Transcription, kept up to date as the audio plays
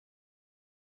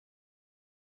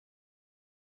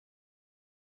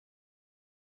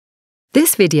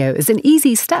This video is an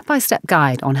easy step-by-step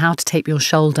guide on how to tape your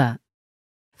shoulder.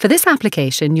 For this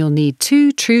application, you'll need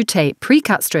 2 TRUETAPE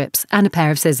pre-cut strips and a pair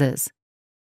of scissors.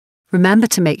 Remember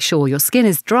to make sure your skin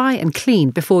is dry and clean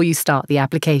before you start the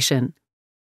application.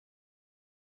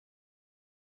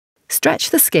 Stretch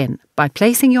the skin by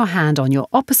placing your hand on your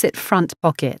opposite front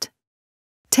pocket.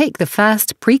 Take the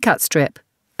first pre-cut strip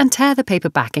and tear the paper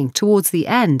backing towards the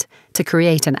end to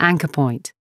create an anchor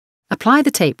point. Apply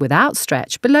the tape without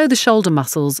stretch below the shoulder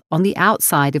muscles on the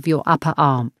outside of your upper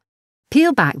arm.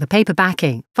 Peel back the paper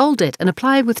backing, fold it and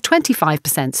apply with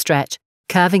 25% stretch,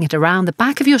 curving it around the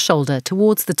back of your shoulder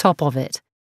towards the top of it.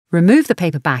 Remove the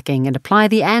paper backing and apply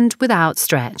the end without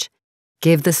stretch.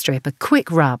 Give the strip a quick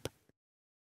rub.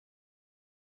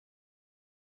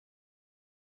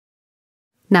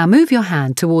 Now move your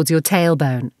hand towards your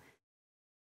tailbone.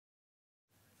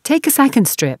 Take a second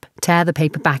strip, tear the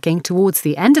paper backing towards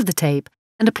the end of the tape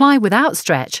and apply without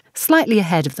stretch slightly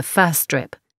ahead of the first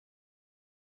strip.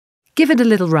 Give it a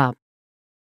little rub.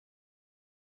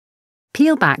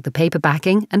 Peel back the paper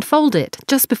backing and fold it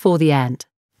just before the end.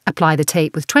 Apply the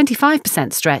tape with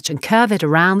 25% stretch and curve it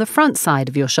around the front side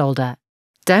of your shoulder.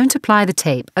 Don't apply the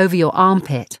tape over your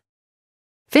armpit.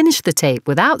 Finish the tape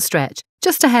without stretch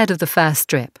just ahead of the first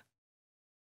strip.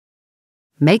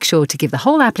 Make sure to give the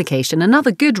whole application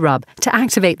another good rub to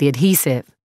activate the adhesive.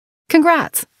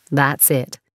 Congrats! That's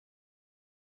it.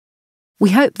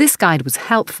 We hope this guide was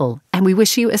helpful and we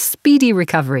wish you a speedy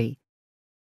recovery.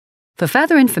 For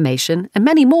further information and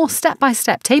many more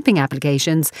step-by-step taping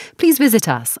applications, please visit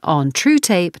us on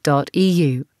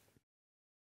truetape.eu.